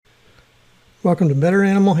Welcome to Better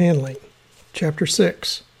Animal Handling, Chapter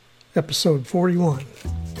 6, Episode 41.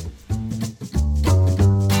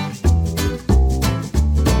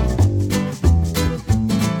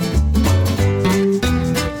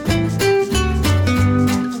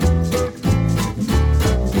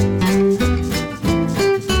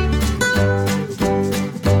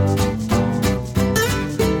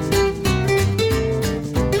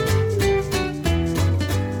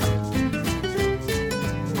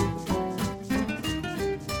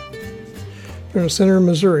 From the center of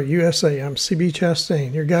Missouri, USA, I'm C.B.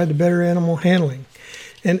 Chastain, your guide to better animal handling,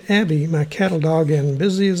 and Abby, my cattle dog and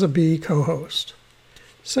busy as a bee co-host.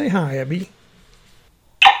 Say hi, Abby.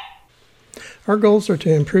 Our goals are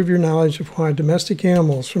to improve your knowledge of why domestic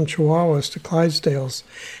animals from Chihuahuas to Clydesdales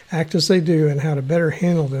act as they do and how to better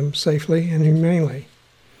handle them safely and humanely.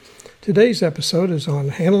 Today's episode is on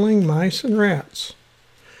handling mice and rats.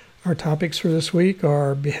 Our topics for this week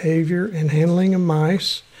are behavior and handling of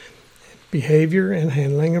mice, behavior and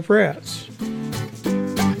handling of rats.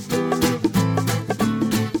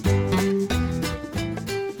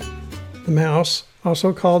 The mouse,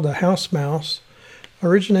 also called the house mouse,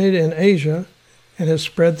 originated in Asia and has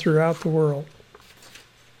spread throughout the world.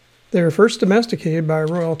 They were first domesticated by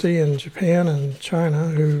royalty in Japan and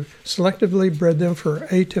China, who selectively bred them for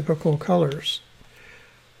atypical colors.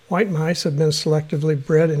 White mice have been selectively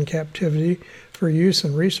bred in captivity for use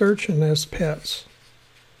in research and as pets.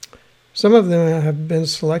 Some of them have been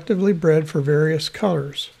selectively bred for various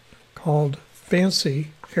colors, called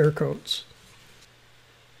fancy hair coats.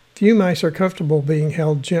 Few mice are comfortable being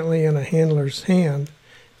held gently in a handler's hand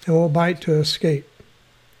and will bite to escape.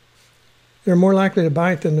 They're more likely to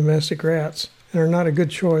bite than domestic rats and are not a good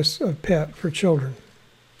choice of pet for children.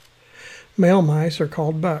 Male mice are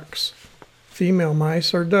called bucks, female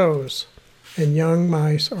mice are does, and young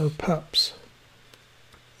mice are pups.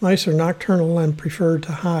 Mice are nocturnal and prefer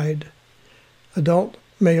to hide. Adult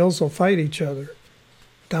males will fight each other.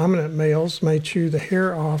 Dominant males may chew the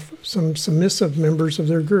hair off some submissive members of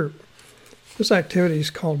their group. This activity is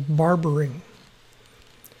called barbering.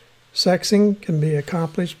 Sexing can be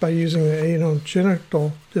accomplished by using the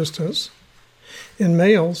anogenital distance. In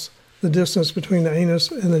males, the distance between the anus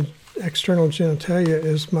and the external genitalia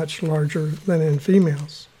is much larger than in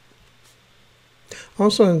females.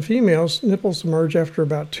 Also in females, nipples emerge after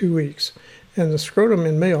about 2 weeks, and the scrotum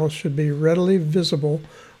in males should be readily visible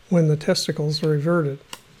when the testicles are everted.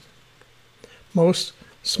 Most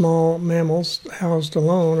small mammals housed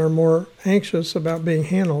alone are more anxious about being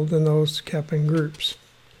handled than those kept in groups.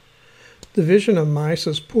 The vision of mice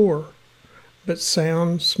is poor, but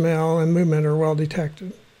sound, smell, and movement are well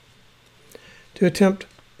detected. To attempt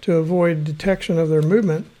to avoid detection of their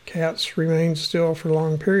movement, cats remain still for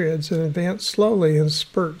long periods and advance slowly in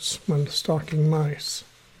spurts when stalking mice.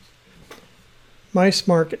 Mice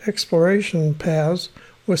mark exploration paths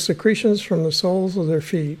with secretions from the soles of their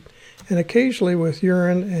feet and occasionally with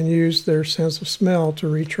urine and use their sense of smell to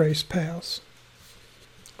retrace paths.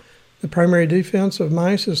 The primary defense of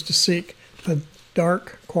mice is to seek a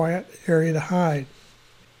dark, quiet area to hide.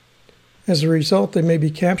 As a result, they may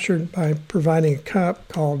be captured by providing a cup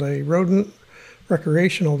called a rodent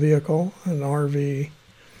recreational vehicle, an RV,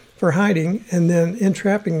 for hiding and then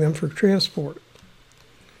entrapping them for transport.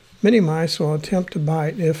 Many mice will attempt to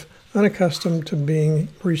bite if unaccustomed to being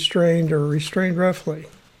restrained or restrained roughly.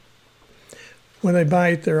 When they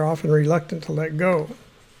bite, they're often reluctant to let go.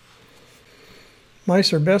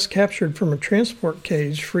 Mice are best captured from a transport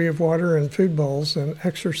cage free of water and food bowls and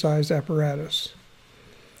exercise apparatus.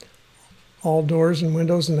 All doors and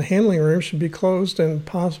windows in the handling room should be closed and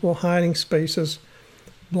possible hiding spaces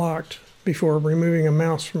blocked before removing a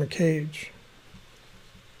mouse from a cage.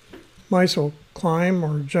 Mice will climb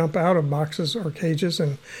or jump out of boxes or cages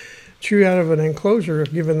and chew out of an enclosure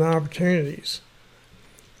if given the opportunities.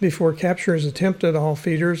 Before capture is attempted, all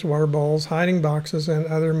feeders, water bowls, hiding boxes, and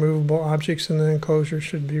other movable objects in the enclosure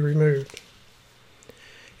should be removed.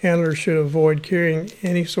 Handlers should avoid carrying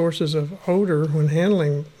any sources of odor when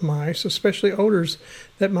handling mice, especially odors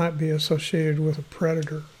that might be associated with a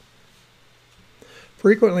predator.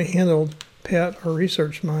 Frequently handled pet or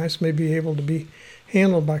research mice may be able to be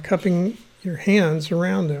handled by cupping your hands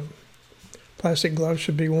around them. Plastic gloves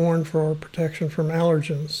should be worn for protection from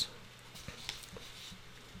allergens.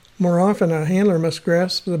 More often, a handler must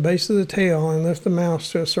grasp the base of the tail and lift the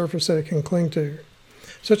mouse to a surface that it can cling to,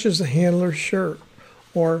 such as the handler's shirt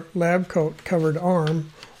or lab coat covered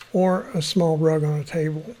arm or a small rug on a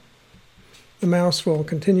table. The mouse will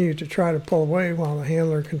continue to try to pull away while the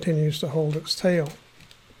handler continues to hold its tail.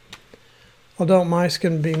 Adult mice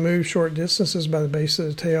can be moved short distances by the base of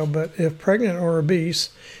the tail, but if pregnant or obese,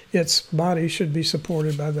 its body should be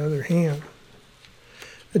supported by the other hand.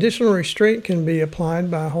 Additional restraint can be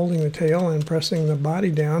applied by holding the tail and pressing the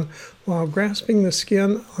body down while grasping the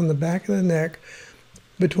skin on the back of the neck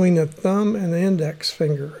between the thumb and the index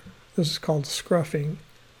finger. This is called scruffing.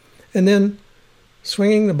 And then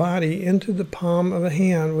swinging the body into the palm of the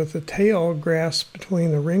hand with the tail grasped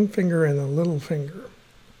between the ring finger and the little finger.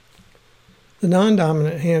 The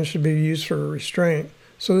non-dominant hand should be used for restraint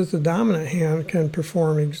so that the dominant hand can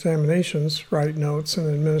perform examinations, write notes, and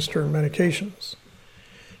administer medications.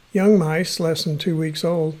 Young mice, less than 2 weeks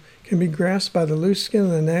old, can be grasped by the loose skin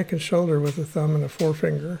of the neck and shoulder with the thumb and the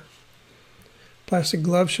forefinger. Plastic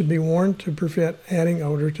gloves should be worn to prevent adding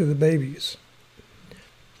odor to the babies.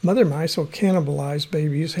 Mother mice will cannibalize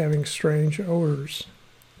babies having strange odors.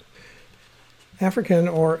 African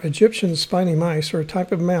or Egyptian spiny mice are a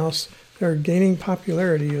type of mouse that are gaining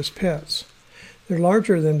popularity as pets. They're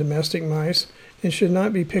larger than domestic mice and should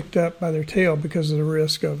not be picked up by their tail because of the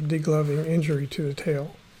risk of degloving injury to the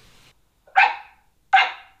tail.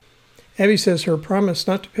 Abby says her promise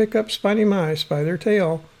not to pick up spiny mice by their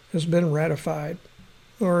tail has been ratified,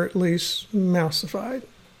 or at least mouseified.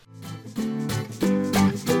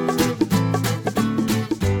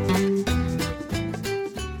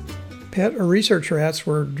 Pet or research rats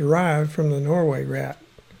were derived from the Norway rat,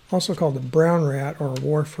 also called the brown rat or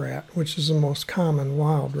wharf rat, which is the most common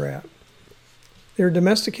wild rat. They were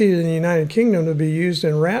domesticated in the United Kingdom to be used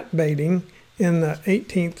in rat baiting in the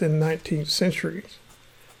 18th and 19th centuries.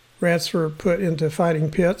 Rats were put into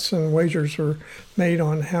fighting pits, and wagers were made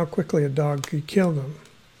on how quickly a dog could kill them.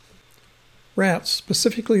 Rats,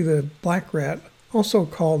 specifically the black rat, also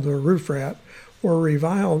called the roof rat, were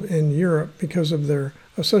reviled in Europe because of their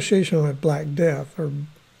association with Black Death or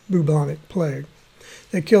bubonic plague.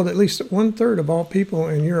 They killed at least 1/3 of all people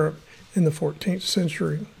in Europe in the 14th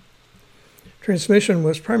century. Transmission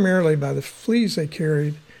was primarily by the fleas they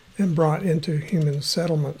carried and brought into human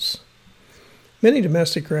settlements. Many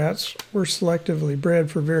domestic rats were selectively bred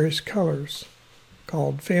for various colors,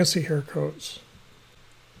 called fancy hair coats.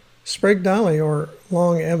 Sprague Dawley or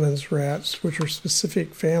Long Evans rats, which are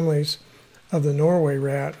specific families of the Norway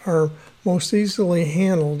rat, are most easily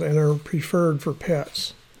handled and are preferred for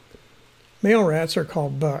pets. Male rats are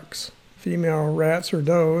called bucks, female rats are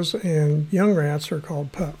does, and young rats are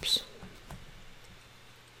called pups.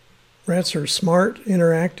 Rats are smart,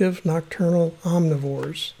 interactive, nocturnal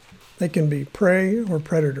omnivores. They can be prey or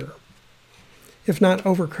predator. If not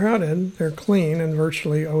overcrowded, they're clean and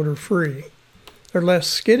virtually odor-free. They're less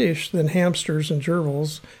skittish than hamsters and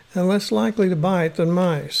gerbils and less likely to bite than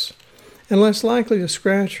mice, and less likely to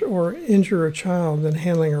scratch or injure a child than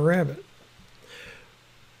handling a rabbit.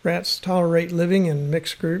 Rats tolerate living in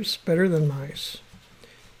mixed groups better than mice.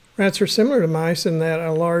 Rats are similar to mice in that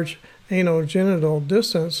a large anogenital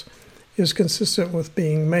distance is consistent with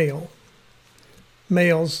being male.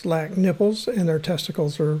 Males lack nipples and their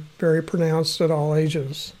testicles are very pronounced at all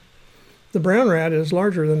ages. The brown rat is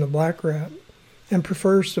larger than the black rat and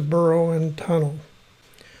prefers to burrow and tunnel.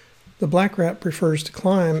 The black rat prefers to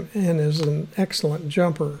climb and is an excellent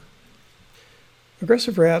jumper.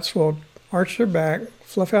 Aggressive rats will arch their back,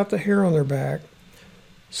 fluff out the hair on their back,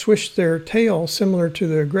 swish their tail similar to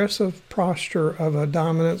the aggressive posture of a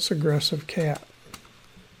dominant aggressive cat.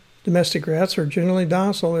 Domestic rats are generally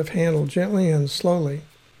docile if handled gently and slowly.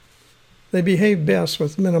 They behave best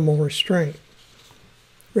with minimal restraint.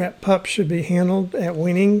 Rat pups should be handled at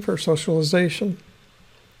weaning for socialization.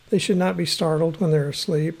 They should not be startled when they're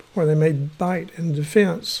asleep, or they may bite in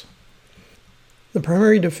defense. The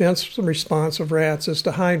primary defense response of rats is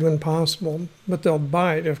to hide when possible, but they'll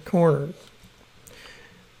bite if cornered.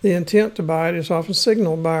 The intent to bite is often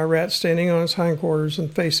signaled by a rat standing on its hindquarters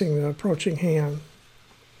and facing the approaching hand.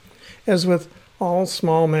 As with all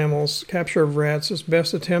small mammals, capture of rats is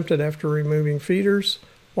best attempted after removing feeders,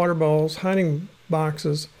 water bowls, hiding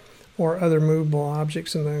boxes, or other movable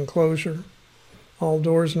objects in the enclosure. All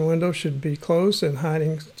doors and windows should be closed and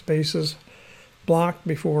hiding spaces blocked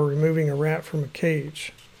before removing a rat from a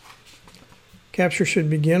cage. Capture should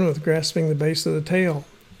begin with grasping the base of the tail,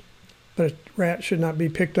 but a rat should not be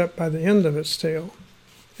picked up by the end of its tail.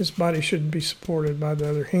 Its body should be supported by the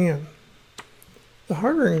other hand. The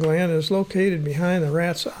Hartern gland is located behind the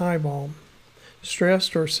rat's eyeball.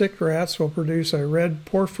 Stressed or sick rats will produce a red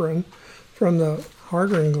porphyrin from the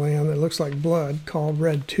Hartern gland that looks like blood, called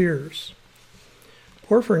red tears.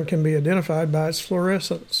 Porphyrin can be identified by its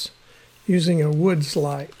fluorescence using a Wood's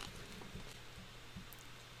light.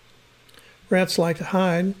 Rats like to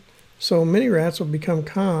hide, so many rats will become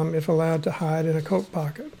calm if allowed to hide in a coat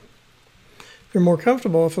pocket. They're more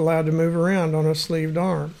comfortable if allowed to move around on a sleeved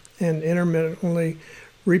arm and intermittently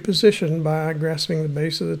repositioned by grasping the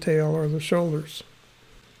base of the tail or the shoulders.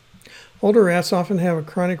 Older rats often have a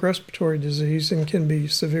chronic respiratory disease and can be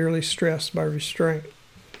severely stressed by restraint.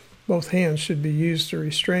 Both hands should be used to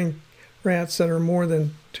restrain rats that are more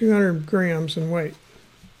than 200 grams in weight.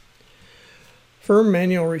 Firm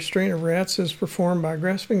manual restraint of rats is performed by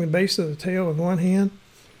grasping the base of the tail with one hand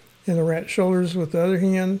and the rat's shoulders with the other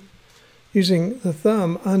hand, using the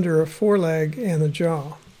thumb under a foreleg and the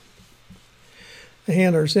jaw. The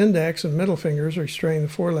handler's index and middle fingers restrain the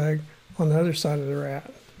foreleg on the other side of the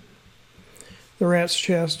rat. The rat's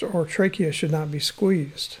chest or trachea should not be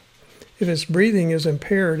squeezed. If its breathing is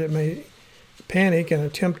impaired, it may panic and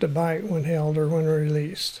attempt to bite when held or when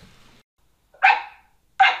released.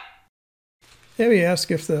 Abby asks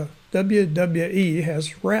if the WWE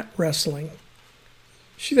has rat wrestling.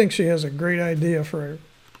 She thinks she has a great idea for a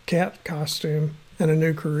cat costume and a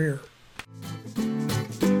new career.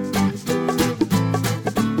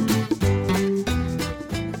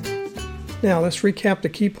 Now let's recap the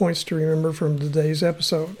key points to remember from today's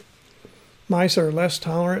episode. Mice are less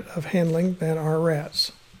tolerant of handling than are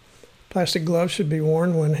rats. Plastic gloves should be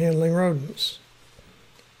worn when handling rodents.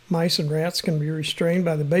 Mice and rats can be restrained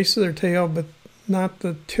by the base of their tail, but not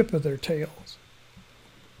the tip of their tails.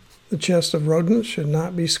 The chest of rodents should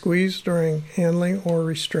not be squeezed during handling or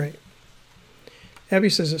restraint. Abby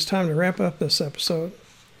says it's time to wrap up this episode.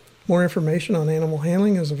 More information on animal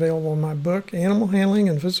handling is available in my book, Animal Handling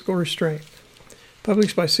and Physical Restraint,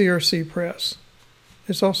 published by CRC Press.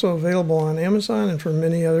 It's also available on Amazon and from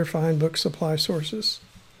many other fine book supply sources.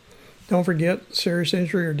 Don't forget, serious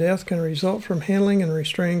injury or death can result from handling and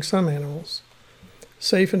restraining some animals.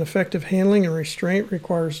 Safe and effective handling and restraint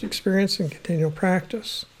requires experience and continual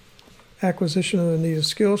practice. Acquisition of the needed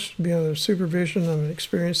skills should be under the supervision of an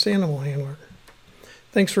experienced animal handler.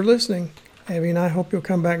 Thanks for listening. Abby and I hope you'll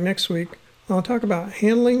come back next week. I'll talk about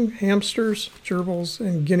handling hamsters, gerbils,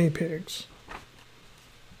 and guinea pigs.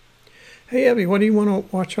 Hey Abby, what do you want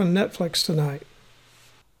to watch on Netflix tonight?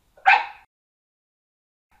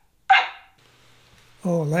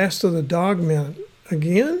 Oh, Last of the Dogmen.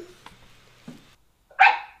 Again?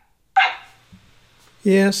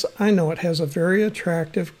 Yes, I know it has a very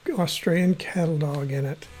attractive Australian cattle dog in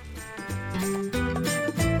it.